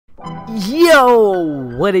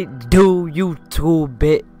Yo, what it do, YouTube?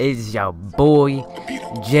 It is your boy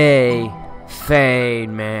J Fade,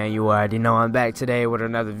 man. You already know I'm back today with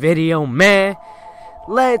another video, man.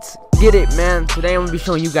 Let's get it, man. Today I'm gonna be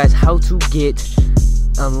showing you guys how to get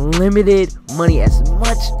unlimited money, as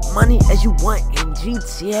much money as you want in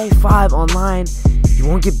GTA 5 online. You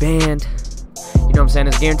won't get banned. You know what I'm saying?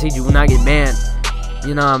 It's guaranteed you will not get banned.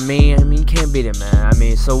 You know what I mean? You can't beat it, man.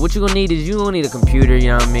 So what you're gonna need is you're gonna need a computer, you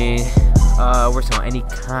know what I mean? Works on any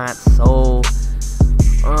console,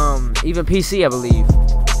 even PC, I believe.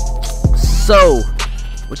 So,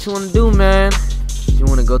 what you wanna do, man? You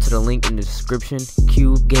wanna go to the link in the description,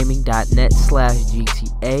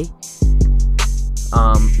 cubegaming.net/GTA.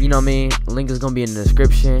 You know what I mean? Link is gonna be in the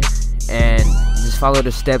description, and just follow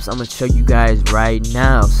the steps I'm gonna show you guys right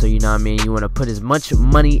now. So you know what I mean, you want to put as much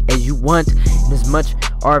money as you want and as much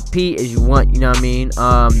RP as you want, you know what I mean.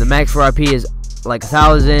 The max for RP is like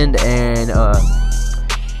 1,000, and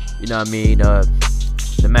you know what I mean,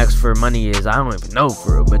 the max for money is, I don't even know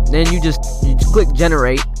for real, but then you just click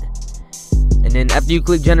generate, and then after you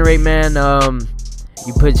click generate, man,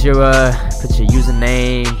 you put your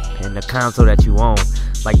username and the console that you own,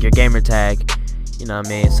 like your gamer tag. You know what I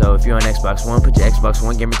mean? So if you're on Xbox One, put your Xbox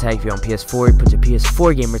One gamer tag. If you're on PS4, put your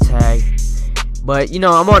PS4 gamer tag. But you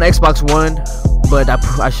know, I'm on Xbox One, but I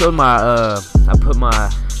put my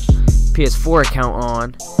PS4 account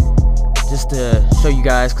on just to show you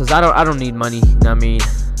guys, cause I don't need money. You know what I mean?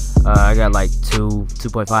 I got like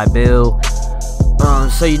 2.5 bill.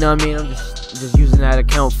 So you know what I mean? I'm just using that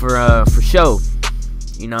account for show.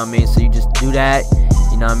 You know what I mean? So you just do that.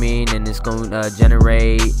 You know what I mean? And it's going to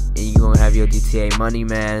generate, and you're going to have your GTA money,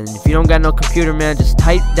 man. And if you don't got no computer, man, just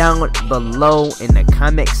type down below in the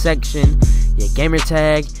comment section your gamer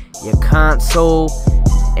tag, your console,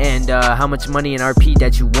 and how much money in RP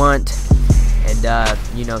that you want. And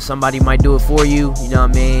you know, somebody might do it for you. You know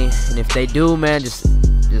what I mean? And if they do, man, just you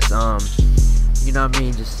know what I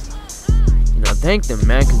mean? Just, you know, thank them,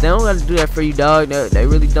 man, because they don't got to do that for you, dog. They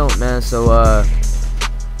really don't, man. So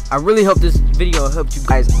I really hope this video helped you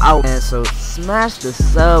guys out, man. So smash the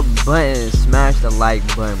sub button, smash the like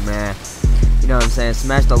button, man. You know what I'm saying?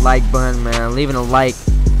 Smash the like button, man. Leaving a like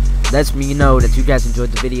lets me know that you guys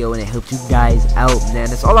enjoyed the video and it helped you guys out, man.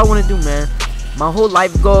 That's all I want to do, man. My whole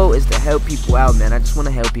life goal is to help people out, man. I just want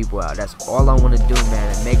to help people out. That's all I want to do, man.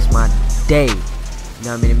 It makes my day. You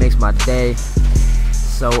know what I mean? It makes my day.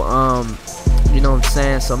 So you know what I'm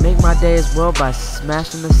saying? So make my day as well by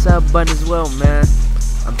smashing the sub button as well, man.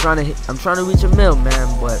 I'm trying to reach 1 mil, man,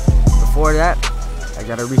 but before that, I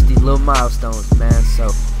gotta reach these little milestones, man.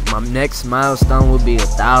 So my next milestone will be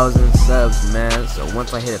 1,000 subs, man. So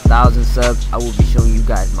once I hit 1,000 subs, I will be showing you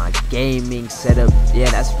guys my gaming setup.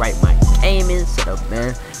 Yeah, that's right, my gaming setup,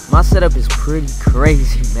 man. My setup is pretty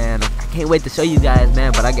crazy, man. I can't wait to show you guys,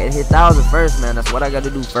 man, but I gotta hit 1,000 first, man. That's what I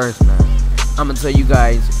gotta do first, man. I'm gonna tell you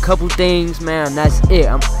guys a couple things, man. That's it.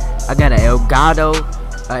 I got an Elgato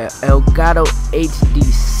HD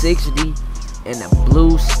 60 and a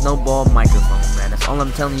blue snowball microphone, man. That's all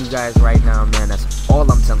I'm telling you guys right now, man. That's all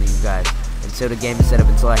I'm telling you guys until the game is set up,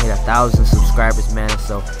 until I hit 1,000 subscribers, man.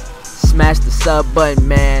 So smash the sub button,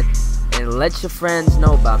 man, and let your friends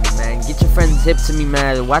know about me, man. Get your friends hip to me,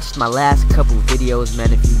 man. Watch my last couple videos,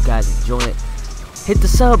 man, if you guys enjoy it. Hit the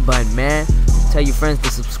sub button, man. Tell your friends to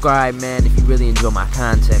subscribe, man, if you really enjoy my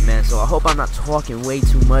content, man. So I hope I'm not talking way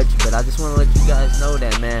too much, but I just want to let you guys know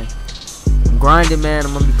that, man, I'm grinding, man.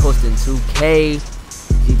 I'm gonna be posting 2K,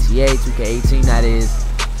 GTA, 2K18, that is.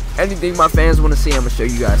 Anything my fans want to see, I'm gonna show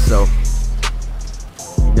you guys. So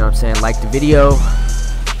you know what I'm saying? Like the video,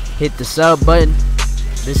 hit the sub button.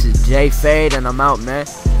 This is J Fade, and I'm out, man.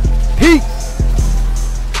 Peace.